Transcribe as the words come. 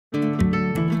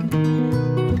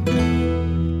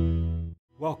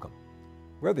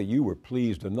Whether you were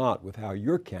pleased or not with how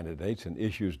your candidates and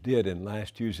issues did in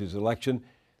last Tuesday's election,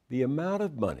 the amount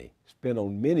of money spent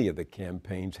on many of the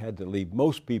campaigns had to leave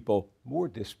most people more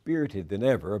dispirited than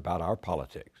ever about our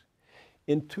politics.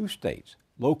 In 2 states,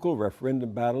 local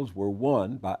referendum battles were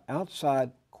won by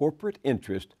outside corporate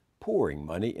interest pouring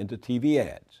money into TV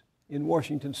ads. In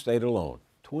Washington state alone,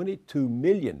 $22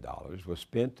 million was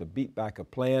spent to beat back a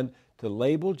plan to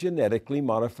label genetically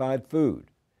modified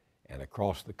food. And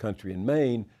across the country in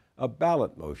Maine, a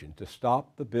ballot motion to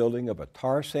stop the building of a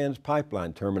tar sands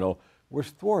pipeline terminal was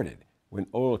thwarted when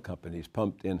oil companies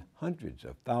pumped in hundreds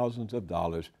of thousands of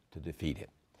dollars to defeat it.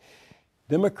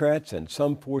 Democrats and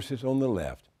some forces on the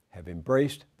left have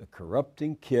embraced the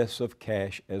corrupting kiss of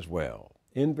cash as well.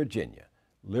 In Virginia,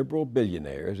 liberal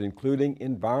billionaires, including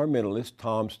environmentalist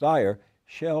Tom Steyer,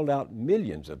 shelled out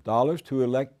millions of dollars to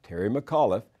elect Terry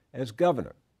McAuliffe as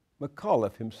governor.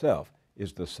 McAuliffe himself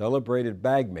is the celebrated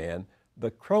bagman, the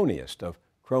cronyist of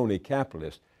crony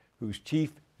capitalists, whose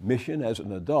chief mission as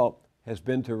an adult has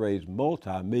been to raise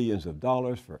multi-millions of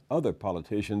dollars for other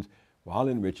politicians while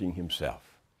enriching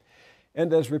himself.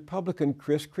 And as Republican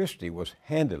Chris Christie was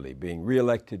handily being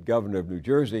reelected governor of New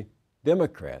Jersey,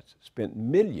 Democrats spent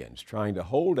millions trying to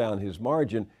hold down his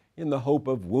margin in the hope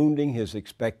of wounding his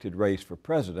expected race for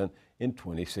president in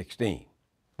 2016.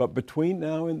 But between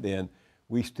now and then,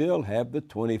 we still have the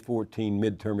 2014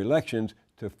 midterm elections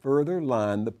to further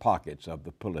line the pockets of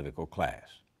the political class.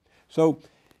 So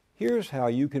here's how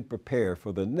you can prepare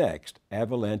for the next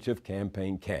avalanche of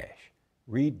campaign cash.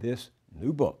 Read this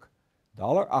new book,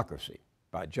 Dollarocracy,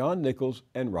 by John Nichols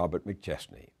and Robert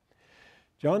McChesney.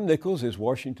 John Nichols is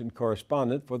Washington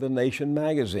correspondent for The Nation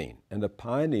magazine and a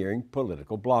pioneering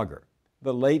political blogger.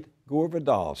 The late Gore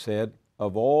Vidal said,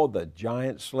 "Of all the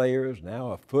giant slayers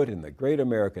now afoot in the great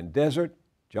American desert,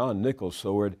 John Nichols'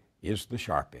 sword is the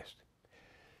sharpest."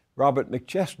 Robert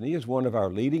McChesney is one of our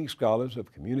leading scholars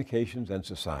of communications and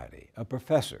society, a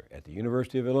professor at the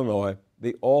University of Illinois,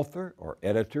 the author or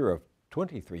editor of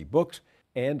 23 books,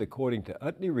 and, according to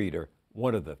Utne Reader,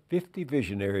 one of the 50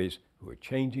 visionaries who are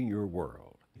changing your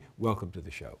world. Welcome to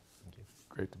the show. Thank you.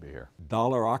 Great to be here.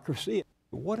 Dollarocracy,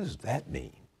 what does that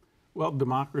mean? Well,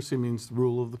 democracy means the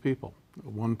rule of the people.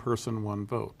 One person, one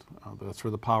vote. That's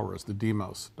where the power is, the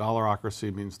demos.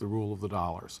 Dollarocracy means the rule of the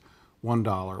dollars.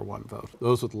 $1, one vote.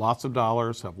 Those with lots of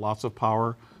dollars have lots of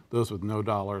power. Those with no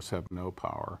dollars have no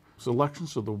power. So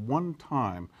elections are the one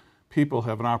time people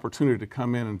have an opportunity to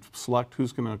come in and select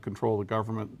who's going to control the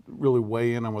government, really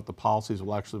weigh in on what the policies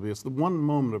will actually be. It's the one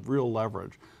moment of real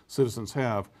leverage citizens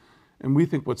have. And we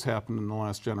think what's happened in the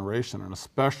last generation, and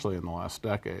especially in the last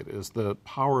decade, is the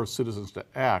power of citizens to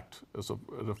act as an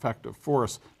effective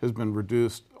force has been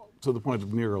reduced to the point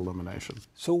of near elimination.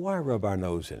 So why rub our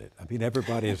nose in it? I mean,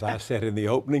 everybody, as I said in the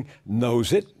opening,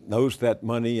 knows it, knows that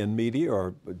money and media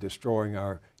are destroying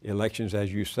our elections,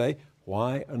 as you say.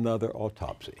 Why another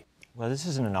autopsy? Well, this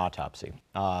isn't an autopsy.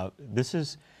 This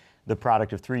is the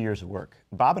product of 3 years of work.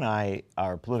 Bob and I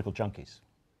are political junkies.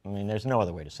 I mean, there's no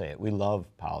other way to say it. We love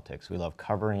politics. We love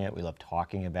covering it. We love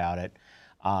talking about it.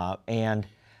 And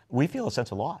we feel a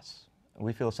sense of loss.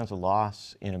 We feel a sense of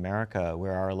loss in America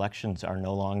where our elections are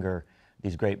no longer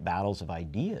these great battles of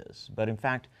ideas, but in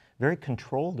fact, very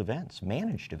controlled events,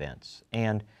 managed events.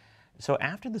 And so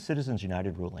after the Citizens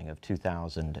United ruling of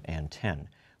 2010,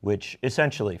 which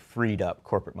essentially freed up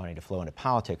corporate money to flow into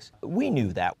politics, we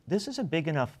knew that this is a big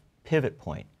enough pivot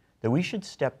point that we should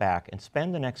step back and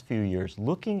spend the next few years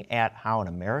looking at how an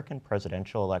American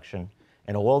presidential election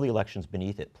and all the elections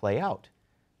beneath it play out.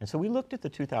 And so we looked at the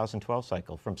 2012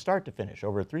 cycle from start to finish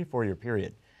over a 3-4 year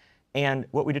period. And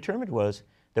what we determined was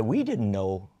that we didn't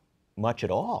know much at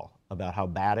all about how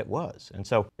bad it was. And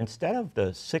so instead of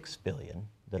the $6 billion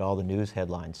that all the news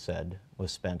headlines said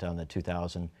was spent on the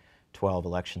 2012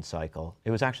 election cycle,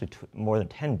 it was actually more than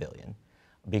 $10 billion,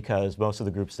 because most of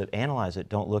the groups that analyze it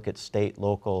don't look at state,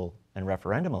 local, and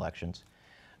referendum elections.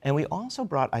 And we also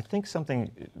brought, I think, something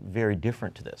very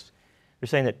different to this. They're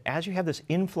saying that as you have this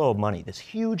inflow of money, this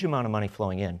huge amount of money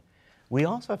flowing in, we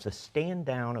also have the stand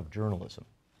down of journalism.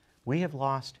 We have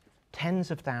lost tens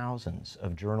of thousands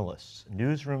of journalists,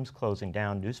 newsrooms closing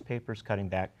down, newspapers cutting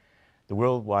back. The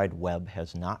World Wide Web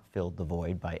has not filled the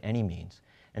void by any means.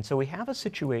 And so we have a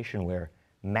situation where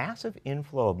massive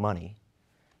inflow of money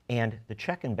and the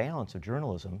check and balance of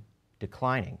journalism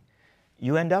declining.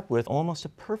 You end up with almost a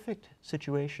perfect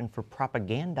situation for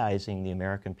propagandizing the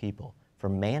American people, for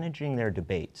managing their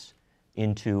debates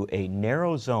into a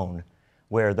narrow zone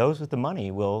where those with the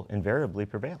money will invariably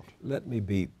prevail. Let me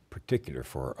be particular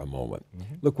for a moment.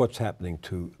 Look what's happening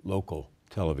to local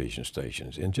television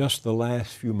stations. In just the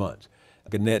last few months,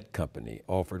 Gannett Company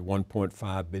offered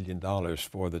 $1.5 billion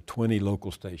for the 20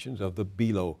 local stations of the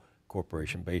Belo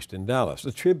Corporation based in Dallas.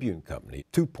 The Tribune Company,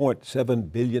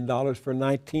 $2.7 billion for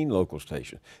 19 local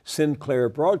stations. Sinclair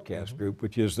Broadcast Group,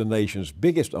 which is the nation's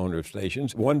biggest owner of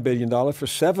stations, $1 billion for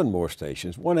 7 more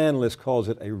stations. One analyst calls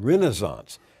it a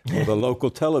renaissance for the local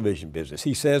television business.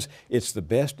 He says it's the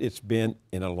best it's been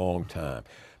in a long time.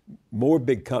 More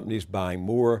big companies buying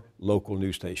more local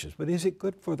news stations. But is it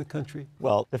good for the country?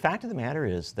 Well, the fact of the matter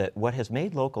is that what has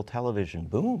made local television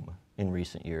boom in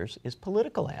recent years is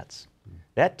political ads.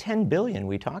 That $10 billion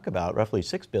we talk about, roughly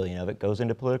 $6 billion of it goes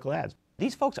into political ads.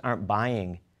 These folks aren't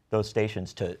buying those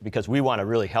stations because we want to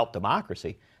really help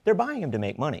democracy. They're buying them to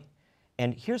make money.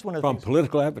 And here's one of the From things,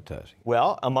 political advertising.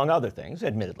 well, among other things,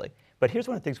 admittedly. But here's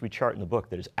one of the things we chart in the book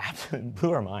that is absolutely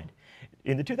blew our mind.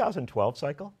 In the 2012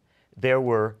 cycle, there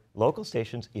were local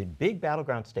stations in big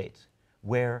battleground states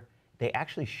where they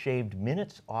actually shaved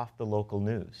minutes off the local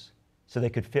news so they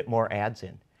could fit more ads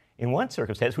in. In one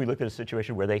circumstance, we looked at a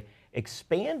situation where they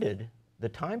expanded the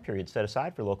time period set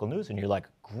aside for local news, and you're like,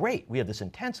 great, we have this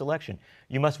intense election.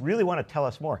 You must really want to tell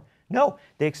us more. No,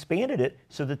 they expanded it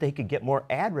so that they could get more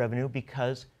ad revenue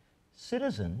because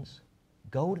citizens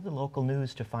go to the local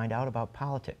news to find out about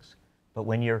politics. But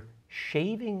when you're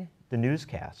shaving the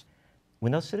newscast,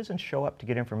 when those citizens show up to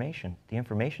get information, the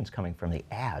information's coming from the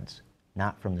ads,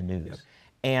 not from the news. Yep.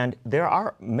 And there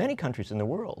are many countries in the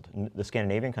world, the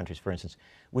Scandinavian countries, for instance,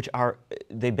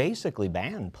 they basically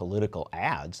ban political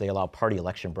ads. They allow party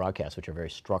election broadcasts, which are very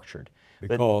structured.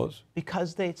 Because?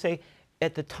 Because they say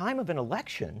at the time of an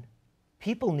election,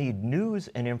 people need news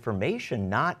and information,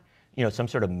 not some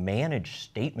sort of managed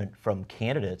statement from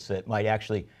candidates that might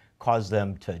actually cause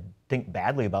them to think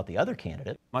badly about the other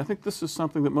candidate. I think this is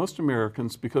something that most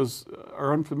Americans,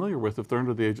 are unfamiliar with if they're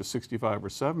under the age of 65 or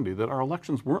 70, that our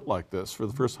elections weren't like this for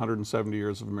the first 170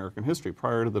 years of American history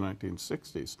prior to the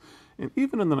 1960s. And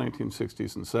even in the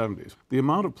 1960s and 70s, the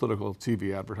amount of political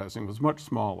TV advertising was much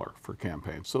smaller for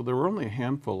campaigns. So there were only a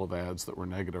handful of ads that were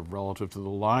negative relative to the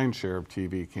lion's share of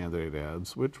TV candidate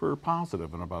ads, which were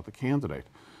positive and about the candidate.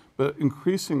 But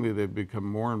increasingly, they've become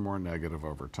more and more negative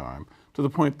over time, to the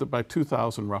point that by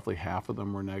 2000, roughly half of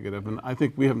them were negative. And I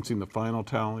think we haven't seen the final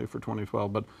tally for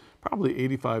 2012, but probably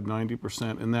 85,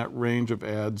 90% in that range of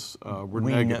ads were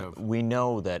negative. We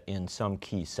know that in some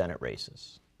key Senate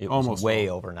races, it was Almost way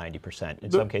all. over 90%,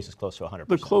 in some cases close to 100%.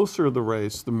 The closer the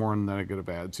race, the more negative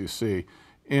ads you see.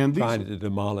 And these, trying to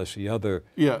demolish the other,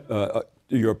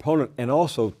 your opponent, and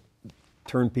also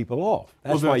turn people off.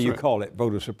 That's why you call it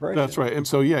voter suppression. That's right. And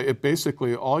so, it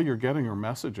basically, all you're getting are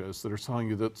messages that are telling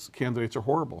you that candidates are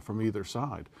horrible from either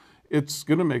side. It's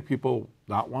going to make people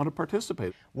not want to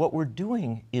participate. What we're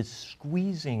doing is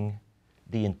squeezing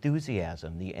the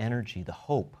enthusiasm, the energy, the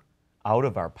hope out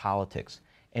of our politics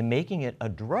and making it a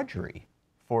drudgery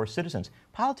for citizens.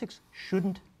 Politics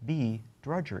shouldn't be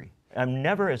drudgery. I'm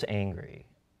never as angry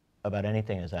about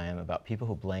anything as I am about people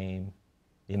who blame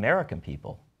the American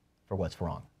people for what's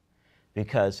wrong.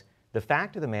 Because the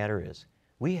fact of the matter is,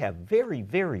 we have very,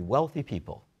 very wealthy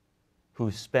people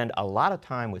who spend a lot of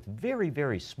time with very,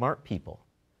 very smart people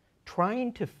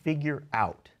trying to figure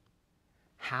out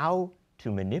how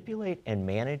to manipulate and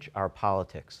manage our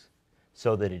politics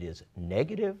so that it is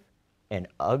negative and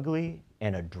ugly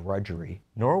and a drudgery.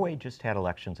 Norway just had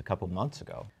elections a couple of months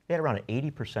ago. They had around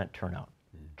an 80% turnout.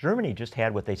 Germany just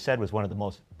had what they said was one of the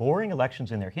most boring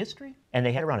elections in their history, and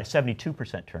they had around a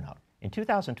 72% turnout. In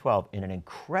 2012, in an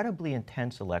incredibly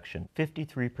intense election,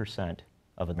 53%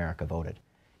 of America voted.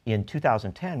 In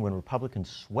 2010, when Republicans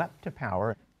swept to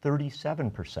power,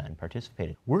 37%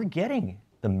 participated. We're getting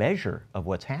the measure of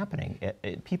what's happening.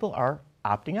 People are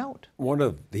opting out. One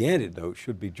of the antidotes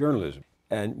should be journalism.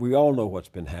 And we all know what's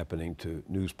been happening to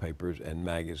newspapers and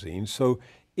magazines. So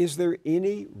is there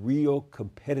any real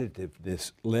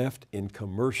competitiveness left in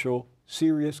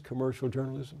serious commercial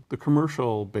journalism? The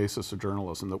commercial basis of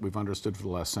journalism that we've understood for the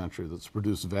last century, that's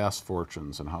produced vast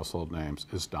fortunes and household names,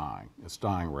 is dying. It's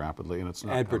dying rapidly, and it's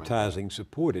not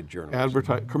advertising-supported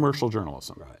journalism. Commercial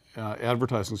journalism. Right.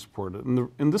 Advertising-supported.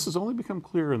 And this has only become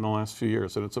clear in the last few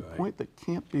years, and it's a point that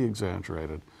can't be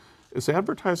exaggerated. As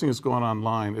advertising has gone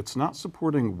online, it's not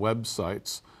supporting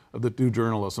websites that do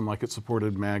journalism like it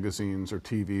supported magazines or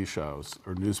TV shows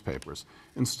or newspapers.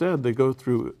 Instead, they go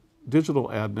through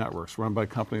digital ad networks run by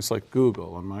companies like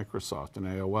Google and Microsoft and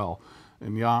AOL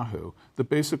and Yahoo, that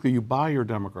basically you buy your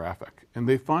demographic and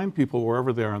they find people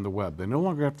wherever they are on the web. They no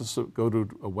longer have to go to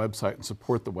a website and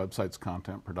support the website's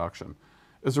content production.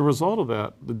 As a result of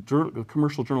that, the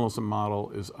commercial journalism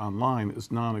model online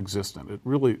is non-existent.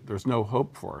 There's no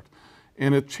hope for it.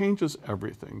 And it changes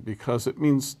everything because it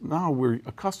means now we're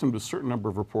accustomed to a certain number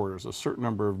of reporters, a certain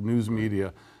number of news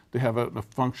media to have a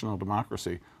functional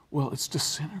democracy. Well, it's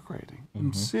disintegrating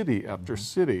in city after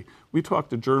city. We talk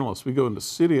to journalists, we go into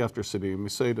city after city, and we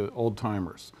say to old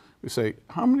timers, we say,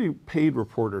 how many paid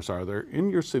reporters are there in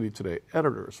your city today?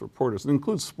 Editors, reporters, it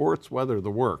includes sports, weather,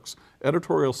 the works,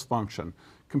 editorial function,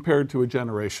 compared to a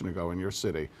generation ago in your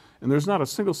city. And there's not a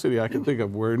single city I can think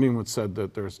of where anyone said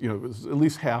that there's, at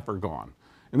least half are gone.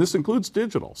 And this includes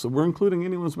digital, so we're including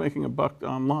anyone who's making a buck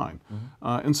online.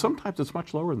 And sometimes it's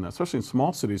much lower than that, especially in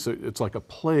small cities. It's like a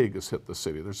plague has hit the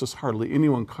city. There's just hardly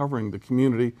anyone covering the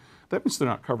community. That means they're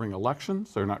not covering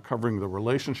elections, they're not covering the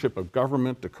relationship of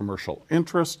government to commercial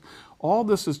interest. All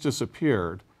this has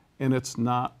disappeared, and it's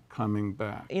not coming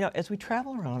back. As we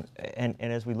travel around and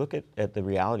as we look at the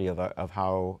reality of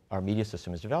how our media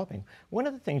system is developing, one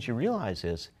of the things you realize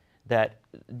is that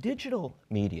digital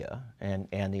media and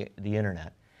the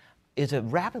internet is a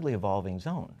rapidly evolving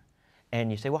zone.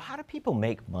 And you say, well, how do people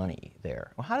make money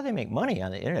there? Well, how do they make money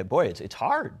on the internet? Boy, it's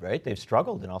hard, right? They've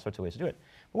struggled in all sorts of ways to do it.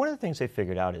 But one of the things they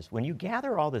figured out is when you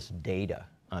gather all this data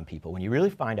on people, when you really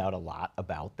find out a lot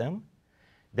about them,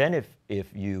 then if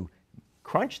you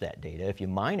crunch that data, if you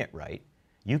mine it right,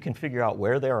 you can figure out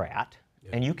where they're at,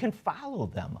 and you can follow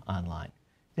them online.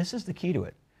 This is the key to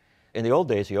it. In the old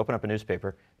days, you open up a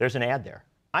newspaper, there's an ad there.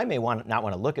 I may not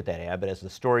want to look at that ad, but as the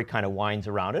story kind of winds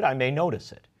around it, I may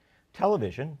notice it.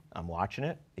 Television, I'm watching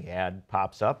it, the ad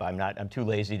pops up, I'm too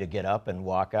lazy to get up and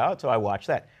walk out, so I watch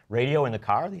that. Radio in the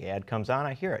car, the ad comes on,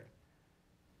 I hear it.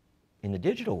 In the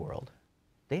digital world,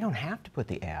 they don't have to put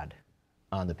the ad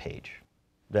on the page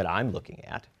that I'm looking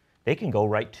at. They can go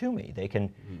right to me. They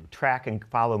can track and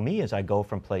follow me as I go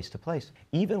from place to place.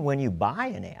 Even when you buy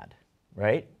an ad,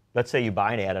 right? Let's say you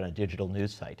buy an ad on a digital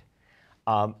news site.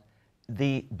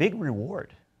 The big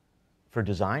reward for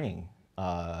designing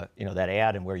that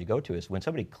ad and where you go to is when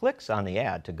somebody clicks on the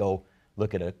ad to go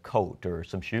look at a coat or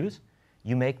some shoes,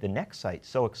 you make the next site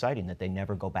so exciting that they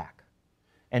never go back.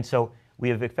 And so we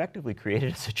have effectively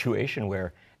created a situation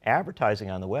where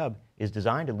advertising on the web is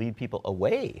designed to lead people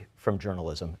away from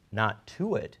journalism, not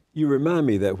to it. You remind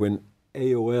me that when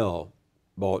AOL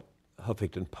bought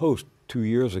Huffington Post 2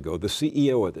 years ago, the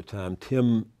CEO at the time,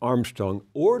 Tim Armstrong,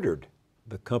 ordered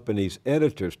the company's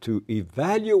editors to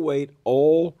evaluate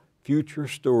all future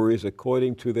stories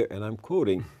according to their, and I'm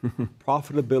quoting,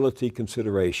 profitability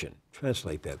consideration.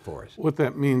 Translate that for us. What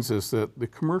that means is that the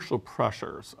commercial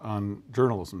pressures on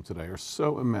journalism today are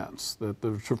so immense that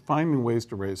they're finding ways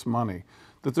to raise money,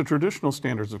 that the traditional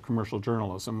standards of commercial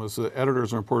journalism was that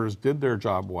editors and reporters did their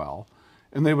job well,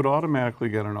 and they would automatically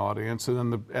get an audience, and then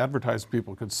the advertising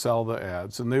people could sell the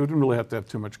ads, and they didn't really have to have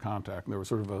too much contact. And there was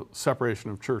sort of a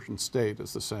separation of church and state,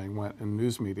 as the saying went in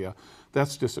news media.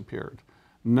 That's disappeared.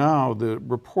 Now the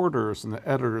reporters and the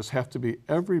editors have to be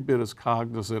every bit as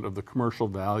cognizant of the commercial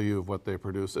value of what they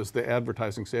produce as the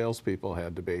advertising salespeople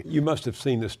had to be. You must have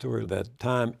seen the story that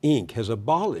Time Inc. has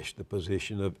abolished the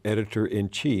position of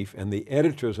editor-in-chief, and the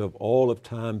editors of all of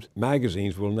Time's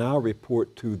magazines will now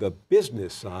report to the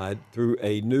business side through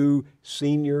a new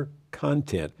senior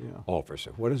content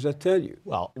officer. What does that tell you?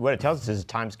 Well, what it tells us is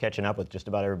Time's catching up with just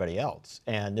about everybody else,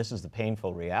 and this is the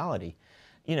painful reality.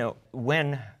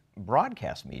 When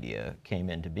broadcast media came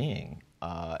into being,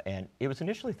 and it was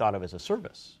initially thought of as a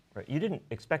service. Right? You didn't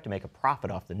expect to make a profit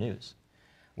off the news.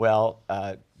 Well,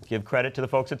 give credit to the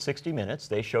folks at 60 Minutes.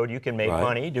 They showed you can make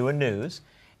money doing news.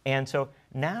 And so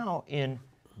now in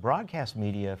broadcast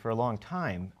media for a long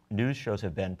time, news shows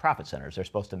have been profit centers. They're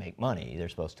supposed to make money. They're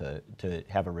supposed to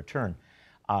have a return.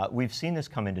 We've seen this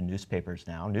come into newspapers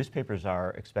now. Newspapers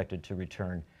are expected to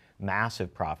return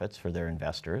massive profits for their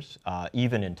investors,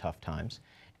 even in tough times.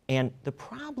 And the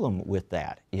problem with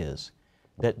that is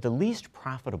that the least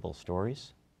profitable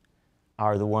stories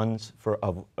are the ones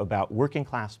about working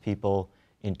class people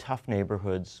in tough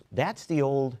neighborhoods. That's the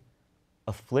old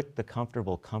afflict the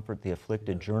comfortable, comfort the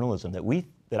afflicted journalism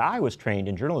that I was trained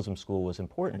in journalism school was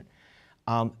important.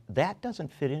 That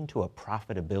doesn't fit into a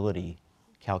profitability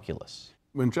calculus.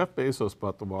 When Jeff Bezos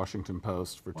bought the Washington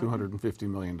Post for $250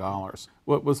 million,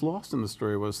 what was lost in the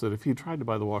story was that if he tried to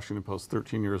buy the Washington Post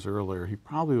 13 years earlier, he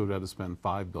probably would have had to spend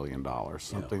 $5 billion,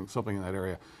 something in that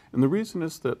area. And the reason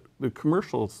is that the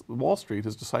commercials, Wall Street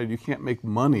has decided you can't make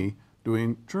money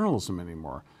doing journalism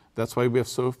anymore. That's why we have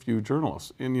so few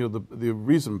journalists. And the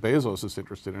reason Bezos is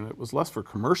interested in it was less for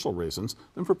commercial reasons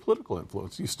than for political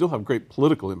influence. You still have great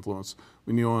political influence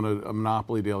when you own a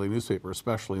monopoly daily newspaper,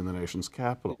 especially in the nation's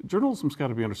capital. Journalism's got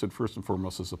to be understood first and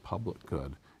foremost as a public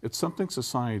good. It's something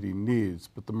society needs,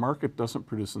 but the market doesn't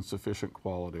produce in sufficient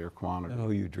quality or quantity. Oh,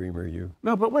 you dreamer, you.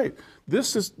 No, but wait,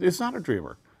 it's not a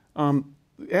dreamer.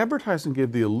 Advertising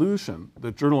gave the illusion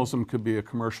that journalism could be a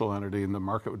commercial entity and the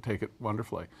market would take it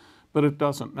wonderfully. But it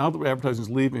doesn't. Now that advertising is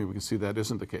leaving, we can see that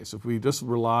isn't the case. If we just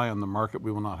rely on the market,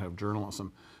 we will not have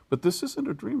journalism. But this isn't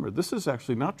a dreamer. This is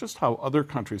actually not just how other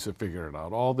countries have figured it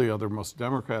out. All the other most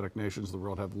democratic nations of the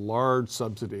world have large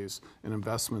subsidies and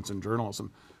investments in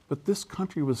journalism. But this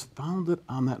country was founded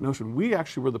on that notion. We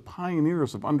actually were the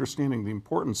pioneers of understanding the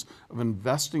importance of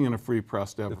investing in a free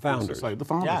press to have a free society. The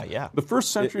founders. Yeah, yeah. The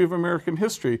first century of American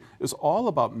history is all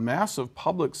about massive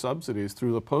public subsidies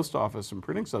through the post office and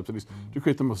printing subsidies to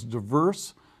create the most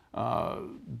diverse,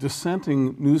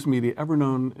 dissenting news media ever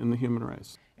known in the human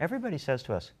race. Everybody says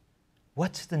to us,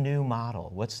 what's the new model?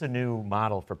 What's the new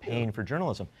model for paying for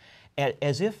journalism?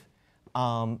 As if there's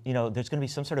going to be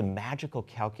some sort of magical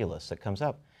calculus that comes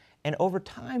up. And over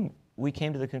time, we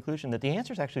came to the conclusion that the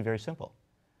answer is actually very simple.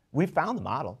 We've found the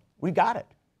model. We've got it.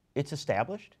 It's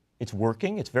established. It's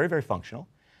working. It's very, very functional.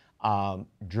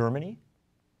 Germany,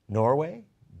 Norway,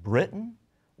 Britain,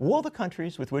 all the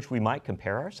countries with which we might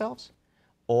compare ourselves,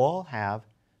 all have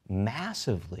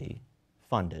massively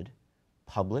funded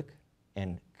public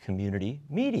and community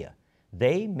media.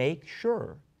 They make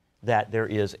sure that there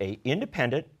is an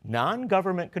independent,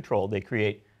 non-government control. They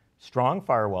create strong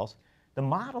firewalls. The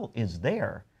model is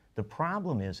there. The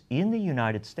problem is, in the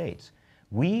United States,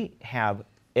 we have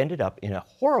ended up in a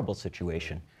horrible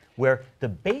situation where the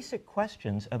basic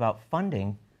questions about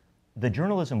funding the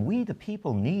journalism we, the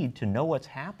people, need to know what's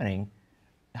happening,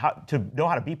 to know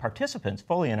how to be participants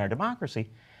fully in our democracy,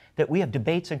 that we have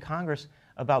debates in Congress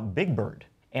about Big Bird.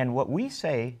 And what we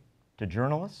say to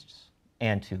journalists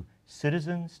and to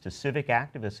citizens, to civic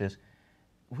activists is,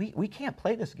 we can't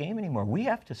play this game anymore. We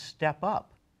have to step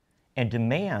up and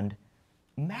demand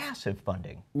massive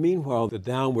funding. Meanwhile, the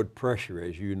downward pressure,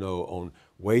 as you know, on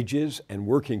wages and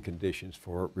working conditions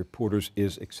for reporters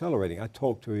is accelerating. I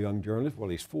talked to a young journalist, well,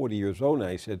 he's 40 years old now.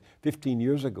 He said, 15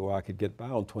 years ago, I could get by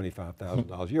on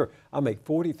 $25,000 a year. I make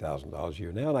 $40,000 a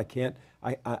year now, and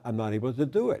I'm not able to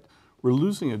do it. We're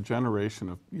losing a generation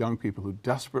of young people who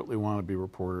desperately want to be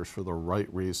reporters for the right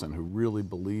reason, who really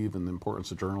believe in the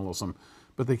importance of journalism,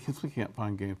 but they simply can't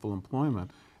find gainful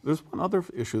employment. There's one other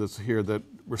issue that's here that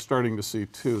we're starting to see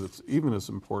too that's even as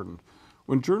important.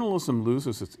 When journalism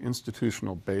loses its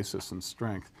institutional basis and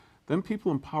strength, then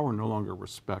people in power no longer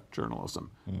respect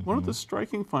journalism. One of the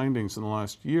striking findings in the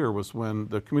last year was when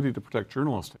the Committee to Protect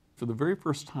Journalists, for the very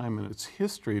first time in its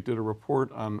history, did a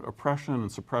report on oppression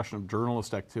and suppression of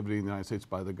journalist activity in the United States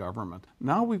by the government.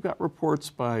 Now we've got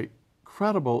reports by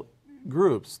credible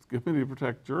groups, the Committee to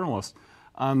Protect Journalists,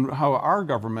 on how our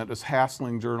government is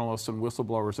hassling journalists and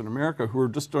whistleblowers in America who are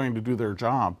just trying to do their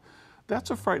job. That's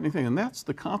a frightening thing, and that's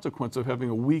the consequence of having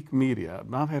a weak media,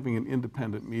 not having an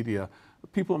independent media.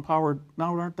 People in power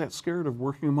now aren't that scared of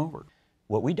working them over.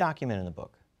 What we document in the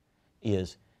book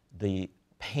is the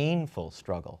painful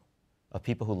struggle of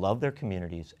people who love their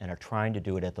communities and are trying to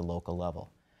do it at the local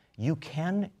level. You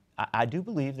can, I do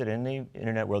believe that in the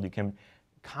internet world you can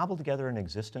cobble together an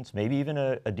existence, maybe even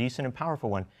a decent and powerful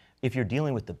one, if you're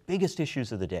dealing with the biggest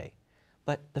issues of the day.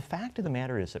 But the fact of the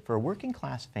matter is that for a working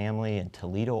class family in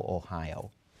Toledo,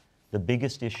 Ohio, the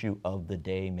biggest issue of the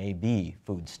day may be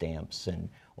food stamps,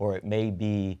 or it may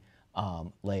be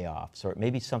layoffs, or it may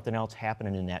be something else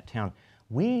happening in that town.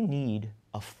 We need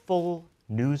a full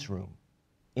newsroom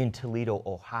in Toledo,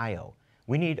 Ohio.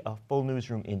 We need a full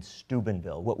newsroom in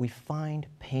Steubenville. What we find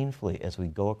painfully as we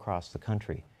go across the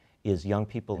country is young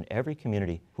people in every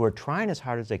community who are trying as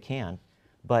hard as they can,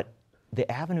 but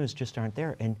the avenues just aren't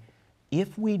there. And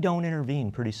if we don't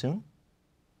intervene pretty soon,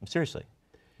 seriously,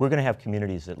 we're going to have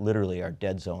communities that literally are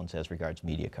dead zones as regards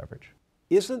media coverage.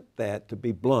 Isn't that, to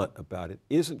be blunt about it,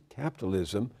 isn't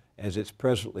capitalism, as it's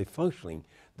presently functioning,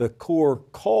 the core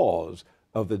cause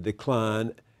of the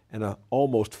decline and an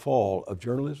almost fall of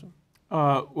journalism?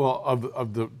 Well,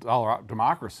 of the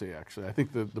democracy, actually. I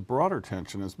think the broader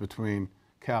tension is between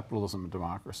capitalism and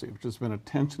democracy, which has been a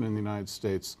tension in the United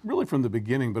States really from the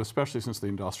beginning, but especially since the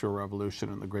Industrial Revolution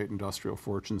and the great industrial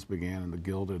fortunes began in the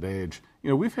Gilded Age. You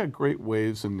know, we've had great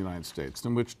waves in the United States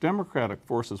in which democratic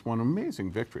forces won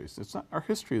amazing victories. It's not, our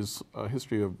history is a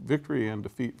history of victory and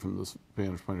defeat from this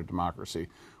vantage point of democracy.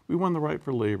 We won the right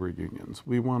for labor unions.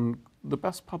 We won the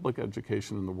best public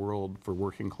education in the world for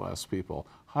working class people,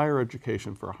 higher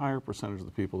education for a higher percentage of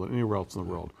the people than anywhere else in the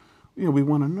world. we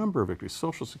won a number of victories,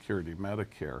 Social Security,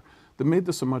 Medicare, that made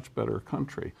this a much better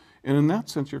country. And in that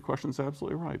sense, your question is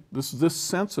absolutely right. This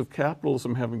sense of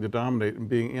capitalism having to dominate and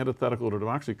being antithetical to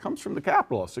democracy comes from the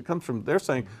capitalists. It comes from, they're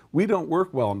saying, we don't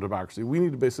work well in democracy. We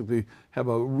need to basically have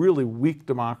a really weak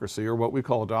democracy, or what we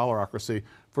call a dollarocracy,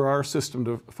 for our system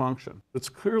to function. It's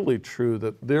clearly true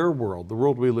that their world, the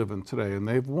world we live in today, and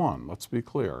they've won, let's be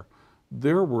clear,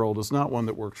 their world is not one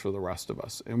that works for the rest of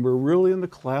us. And we're really in the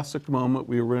classic moment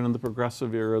we were in the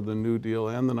progressive era, the New Deal,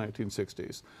 and the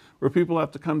 1960s, where people have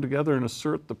to come together and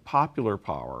assert the popular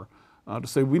power to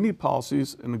say we need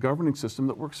policies and a governing system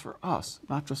that works for us,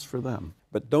 not just for them.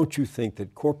 But don't you think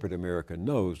that corporate America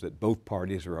knows that both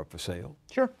parties are up for sale?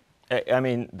 Sure. I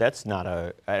mean, that's not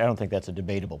a, I don't think that's a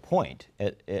debatable point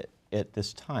at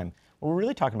this time. What we're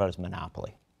really talking about is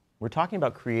monopoly. We're talking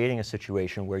about creating a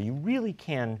situation where you really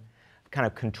can kind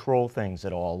of control things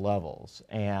at all levels.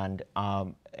 And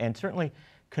certainly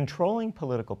controlling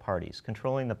political parties,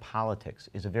 controlling the politics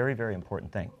is a very, very important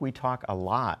thing. We talk a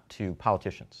lot to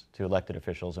politicians, to elected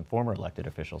officials and former elected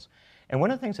officials. And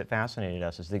one of the things that fascinated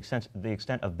us is the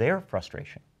extent of their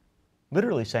frustration.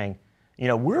 Literally saying,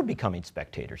 we're becoming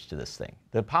spectators to this thing.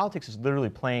 The politics is literally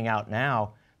playing out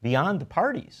now beyond the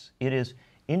parties. It is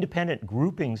independent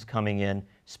groupings coming in,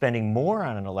 spending more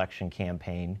on an election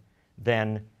campaign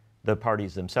than the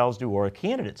parties themselves do or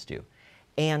candidates do.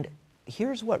 And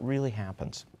here's what really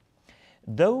happens.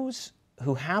 Those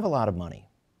who have a lot of money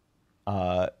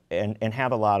and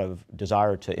have a lot of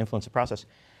desire to influence the process,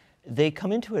 they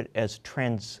come into it as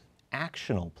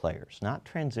transactional players, not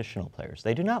transitional players.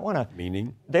 They do not want to...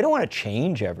 Meaning? They don't want to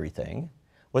change everything.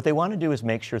 What they want to do is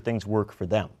make sure things work for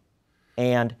them.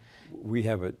 And we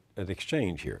have an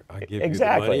exchange here. I give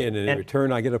exactly. you the money, and in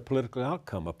return I get a political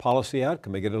outcome, a policy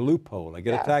outcome. I get a loophole. I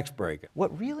get a tax break.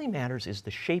 What really matters is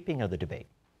the shaping of the debate.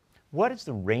 What is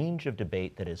the range of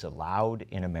debate that is allowed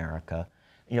in America?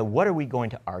 What are we going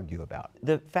to argue about?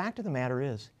 The fact of the matter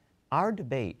is, our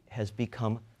debate has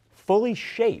become fully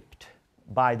shaped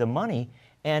by the money,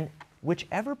 and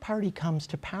whichever party comes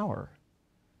to power.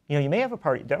 You may have a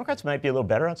party, Democrats might be a little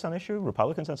better on some issue,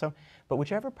 Republicans on some, but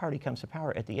whichever party comes to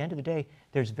power, at the end of the day,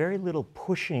 there's very little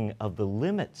pushing of the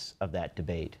limits of that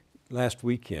debate. Last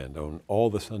weekend on all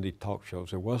the Sunday talk shows,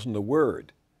 there wasn't a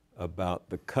word about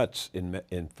the cuts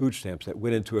in food stamps that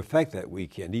went into effect that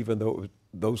weekend, even though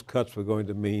those cuts were going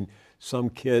to mean some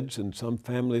kids and some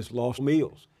families lost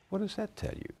meals. What does that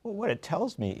tell you? Well, what it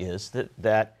tells me is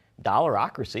that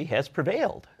dollarocracy has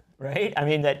prevailed, right? I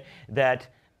mean, that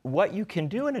what you can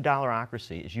do in a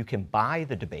dollarocracy is you can buy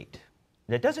the debate.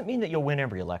 That doesn't mean that you'll win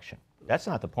every election. That's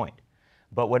not the point.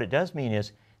 But what it does mean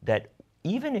is that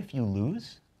even if you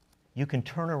lose, you can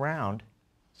turn around,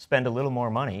 spend a little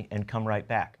more money, and come right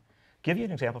back. Give you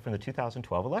an example from the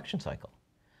 2012 election cycle.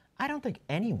 I don't think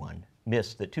anyone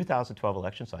missed that 2012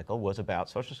 election cycle was about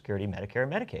Social Security, Medicare,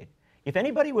 and Medicaid. If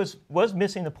anybody was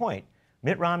missing the point,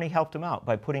 Mitt Romney helped him out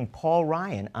by putting Paul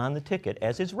Ryan on the ticket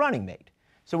as his running mate.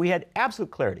 So we had absolute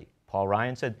clarity. Paul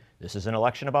Ryan said, this is an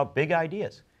election about big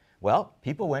ideas. Well,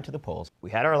 people went to the polls.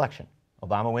 We had our election.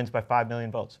 Obama wins by 5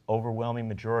 million votes, overwhelming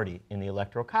majority in the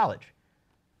Electoral College.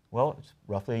 Well, it's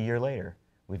roughly a year later.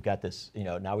 We've got this,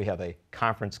 now we have a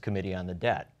conference committee on the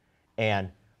debt. And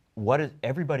what is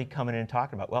everybody coming in and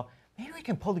talking about? Well, maybe we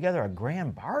can pull together a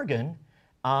grand bargain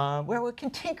where we can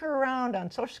tinker around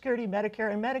on Social Security,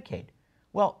 Medicare, and Medicaid.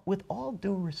 Well, with all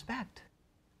due respect,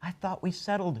 I thought we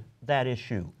settled that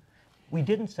issue. We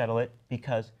didn't settle it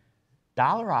because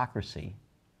dollarocracy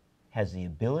has the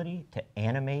ability to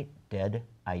animate dead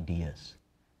ideas.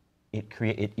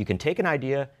 You can take an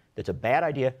idea that's a bad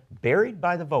idea, buried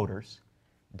by the voters.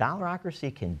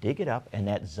 Dollarocracy can dig it up, and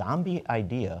that zombie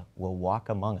idea will walk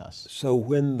among us. So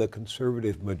when the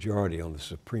conservative majority on the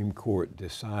Supreme Court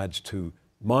decides to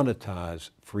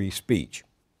monetize free speech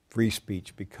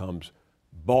becomes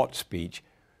bought speech,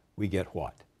 we get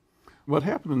what? What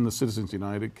happened in the Citizens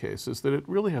United case is that it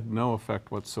really had no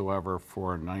effect whatsoever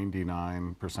for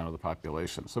 99% of the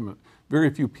population. Very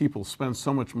few people spend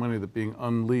so much money that being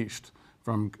unleashed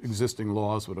from existing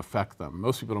laws would affect them.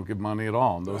 Most people don't give money at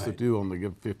all, and those that do only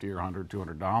give $50 or $100,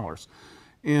 $200.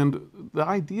 And the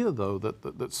idea, though,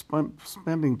 that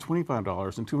spending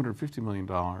 $25 and $250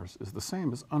 million is the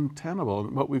same is untenable.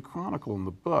 And what we chronicle in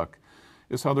the book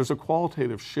is how there's a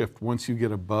qualitative shift once you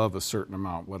get above a certain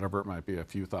amount, whatever it might be, a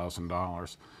few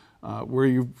 $1,000s, where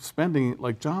you're spending,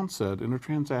 like John said, in a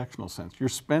transactional sense. You're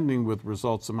spending with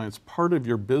results in mind. It's part of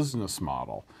your business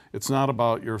model. It's not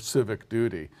about your civic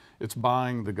duty. It's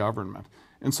buying the government.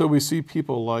 And so we see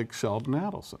people like Sheldon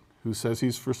Adelson, who says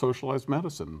he's for socialized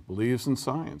medicine, believes in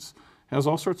science, has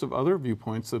all sorts of other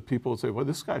viewpoints that people would say, well,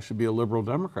 this guy should be a liberal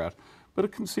Democrat. But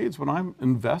it concedes when I'm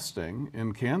investing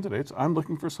in candidates, I'm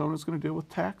looking for someone who's going to deal with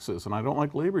taxes, and I don't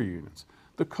like labor unions.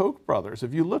 The Koch brothers,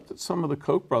 if you looked at some of the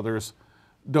Koch brothers'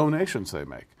 donations they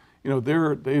make, you know,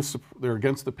 they're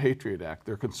against the Patriot Act.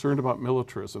 They're concerned about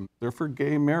militarism. They're for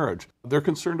gay marriage. They're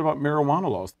concerned about marijuana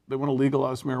laws. They want to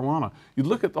legalize marijuana. You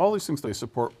look at all these things they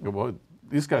support, well,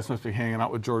 these guys must be hanging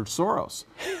out with George Soros.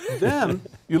 Then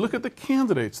you look at the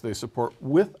candidates they support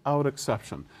without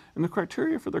exception. And the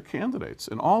criteria for their candidates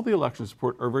in all the election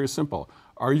support are very simple.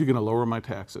 Are you going to lower my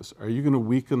taxes? Are you going to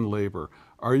weaken labor?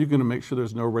 Are you going to make sure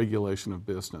there's no regulation of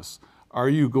business? Are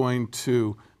you going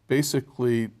to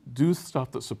basically do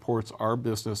stuff that supports our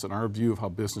business and our view of how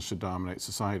business should dominate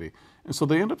society? And so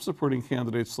they end up supporting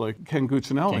candidates like Ken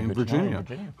Cuccinelli in Virginia,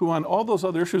 who on all those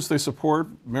other issues they support,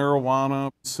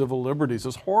 marijuana, civil liberties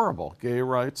is horrible, gay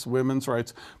rights, women's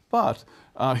rights, but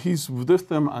he's with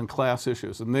them on class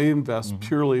issues, and they invest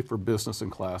purely for business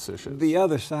and class issues. The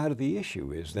other side of the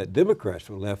issue is that Democrats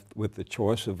were left with the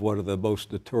choice of one of the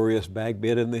most notorious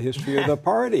bagmen in the history of the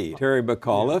party. Terry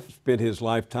McAuliffe spent his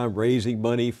lifetime raising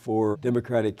money for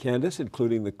Democratic candidates,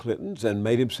 including the Clintons, and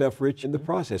made himself rich in the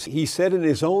process. He said in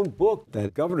his own book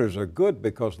that governors are good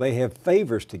because they have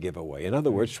favors to give away. In other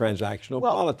words, transactional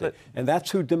politics. And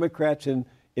that's who Democrats in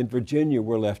Virginia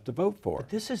were left to vote for. But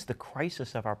this is the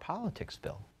crisis of our politics,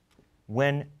 Bill.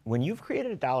 When you've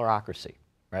created a dollarocracy,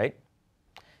 right?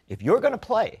 If you're going to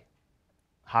play,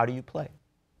 how do you play?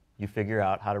 You figure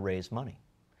out how to raise money.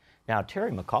 Now,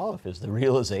 Terry McAuliffe is the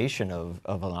realization of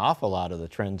an awful lot of the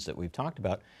trends that we've talked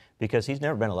about, because he's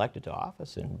never been elected to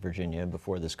office in Virginia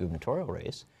before this gubernatorial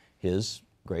race. His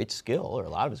great skill, or a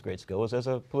lot of his great skill, was as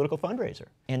a political fundraiser.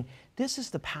 And this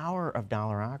is the power of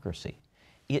dollarocracy.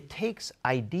 It takes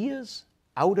ideas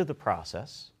out of the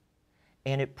process,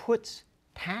 and it puts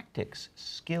tactics,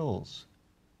 skills,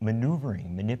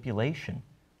 maneuvering, manipulation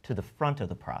to the front of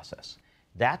the process.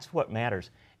 That's what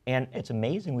matters. And it's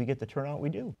amazing we get the turnout we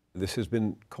do. This has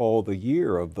been called the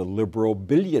year of the liberal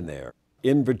billionaire.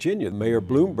 In Virginia, Mayor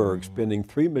Bloomberg spending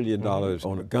 $3 million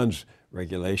on a guns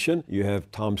regulation. You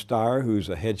have Tom Steyer, who's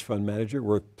a hedge fund manager,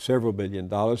 worth several $1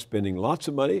 billion, spending lots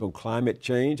of money on climate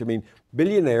change. I mean,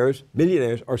 millionaires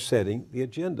are setting the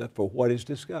agenda for what is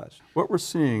discussed. What we're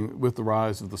seeing with the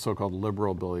rise of the so-called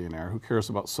liberal billionaire, who cares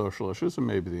about social issues and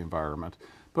maybe the environment,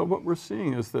 but what we're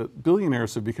seeing is that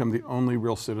billionaires have become the only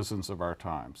real citizens of our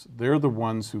times. They're the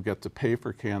ones who get to pay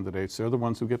for candidates. They're the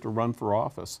ones who get to run for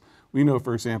office. We know,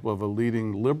 for example, of a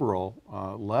leading liberal,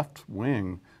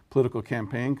 left-wing political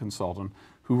campaign consultant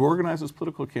who organizes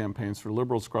political campaigns for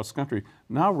liberals across the country,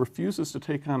 now refuses to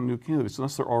take on new candidates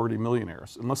unless they're already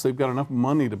millionaires. Unless they've got enough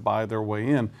money to buy their way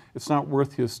in, it's not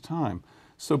worth his time.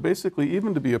 So basically,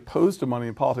 even to be opposed to money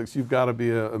in politics, you've got to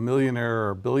be a millionaire or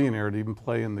a billionaire to even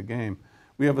play in the game.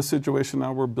 We have a situation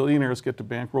now where billionaires get to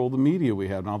bankroll the media we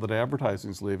have now that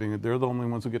advertising's leaving, and they're the only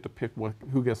ones who get to pick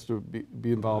who gets to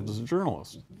be involved as a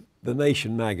journalist. The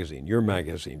Nation magazine, your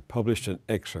magazine, published an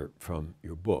excerpt from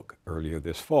your book earlier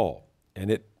this fall,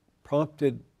 and it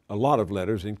prompted a lot of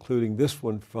letters, including this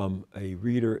one from a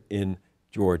reader in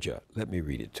Georgia. Let me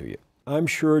read it to you. I'm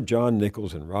sure John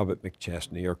Nichols and Robert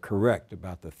McChesney are correct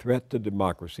about the threat to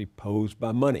democracy posed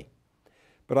by money,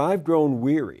 but I've grown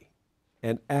weary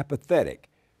and apathetic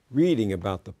reading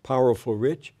about the powerful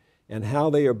rich and how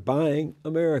they are buying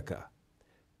America.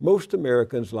 Most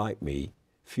Americans like me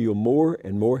feel more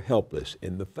and more helpless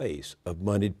in the face of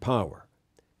moneyed power.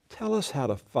 Tell us how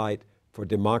to fight for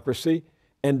democracy,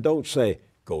 and don't say,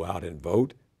 go out and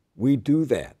vote. We do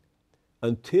that.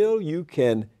 Until you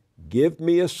can give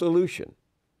me a solution,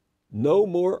 no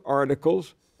more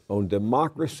articles on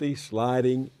democracy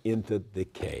sliding into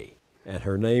decay. And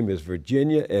her name is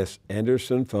Virginia S.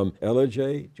 Anderson from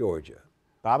Ellijay, Georgia.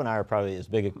 Bob and I are probably as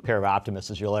big a pair of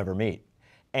optimists as you'll ever meet.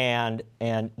 And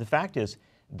the fact is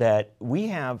that we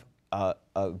have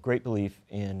a great belief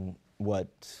in what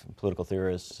political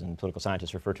theorists and political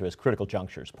scientists refer to as critical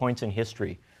junctures, points in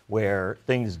history where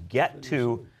things get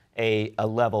to a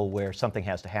level where something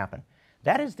has to happen.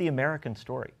 That is the American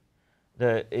story.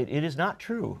 It is not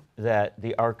true that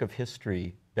the arc of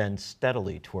history bends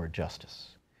steadily toward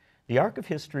justice. The arc of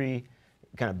history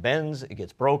kind of bends, it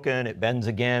gets broken, it bends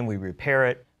again, we repair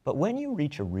it. But when you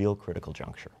reach a real critical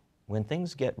juncture, when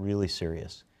things get really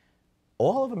serious,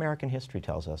 all of American history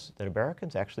tells us that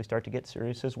Americans actually start to get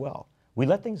serious as well. We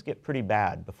let things get pretty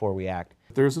bad before we act.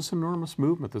 There's this enormous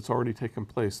movement that's already taken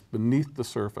place beneath the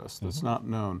surface that's not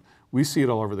known. We see it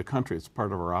all over the country. It's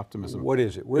part of our optimism. What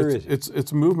is it? Where is it?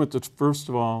 It's a movement that's, first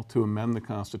of all, to amend the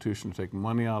Constitution, to take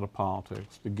money out of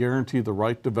politics, to guarantee the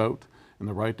right to vote and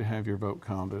the right to have your vote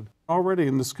counted. Already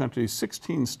in this country,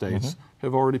 16 states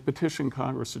have already petitioned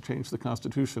Congress to change the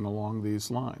Constitution along these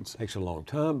lines. Takes a long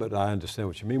time, but I understand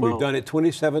what you mean. Well, We've done it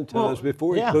 27 times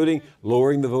before, yeah. including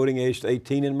lowering the voting age to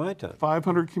 18 in my time.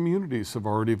 500 communities have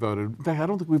already voted. In fact, I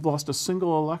don't think we've lost a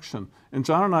single election. And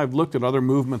John and I have looked at other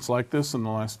movements like this in the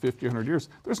last 50, 100 years.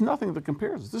 There's nothing that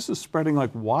compares. This is spreading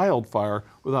like wildfire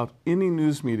without any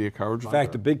news media coverage. In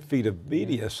fact, the big feet of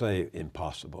media say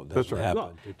impossible. It doesn't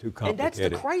happen. They're too complicated. And that's the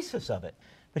crisis of it.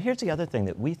 But here's the other thing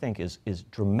that we think is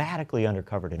dramatically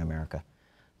undercovered in America.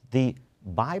 The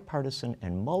bipartisan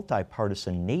and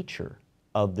multi-partisan nature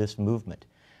of this movement.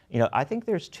 You know, I think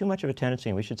there's too much of a tendency,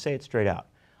 and we should say it straight out,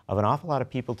 of an awful lot of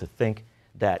people to think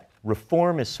that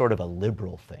reform is sort of a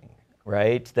liberal thing,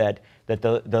 right? That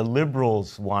the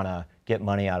liberals want to get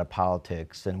money out of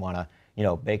politics and want to, you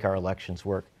know, make our elections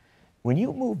work. When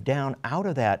you move down out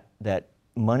of that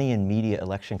money and media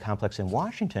election complex in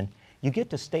Washington, you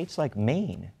get to states like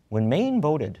Maine. When Maine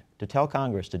voted to tell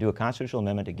Congress to do a constitutional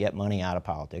amendment to get money out of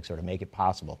politics, or to make it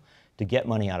possible to get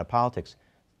money out of politics,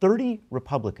 30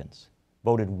 Republicans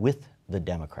voted with the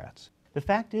Democrats. The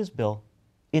fact is, Bill,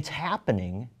 it's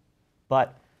happening,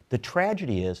 but the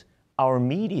tragedy is our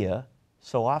media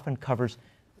so often covers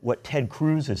what Ted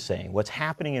Cruz is saying, what's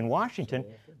happening in Washington,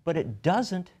 but it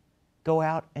doesn't go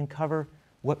out and cover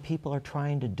what people are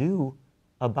trying to do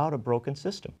about a broken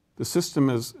system. The system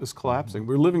is collapsing.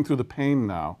 We're living through the pain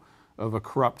now of a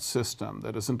corrupt system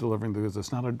that isn't delivering the goods,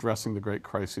 it's not addressing the great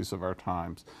crises of our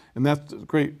times. And that's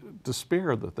great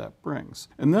despair that brings.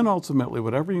 And then ultimately,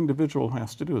 what every individual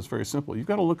has to do is very simple. You've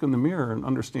got to look in the mirror and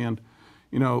understand,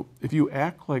 you know, if you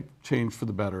act like change for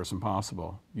the better is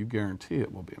impossible, you guarantee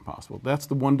it will be impossible. That's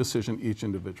the one decision each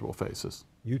individual faces.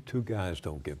 You two guys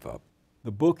don't give up.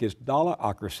 The book is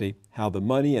Dollarocracy, How the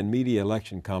Money and Media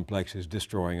Election Complex is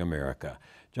Destroying America.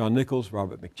 John Nichols,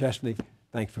 Robert McChesney,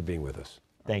 thanks for being with us.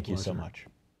 Thank you so much.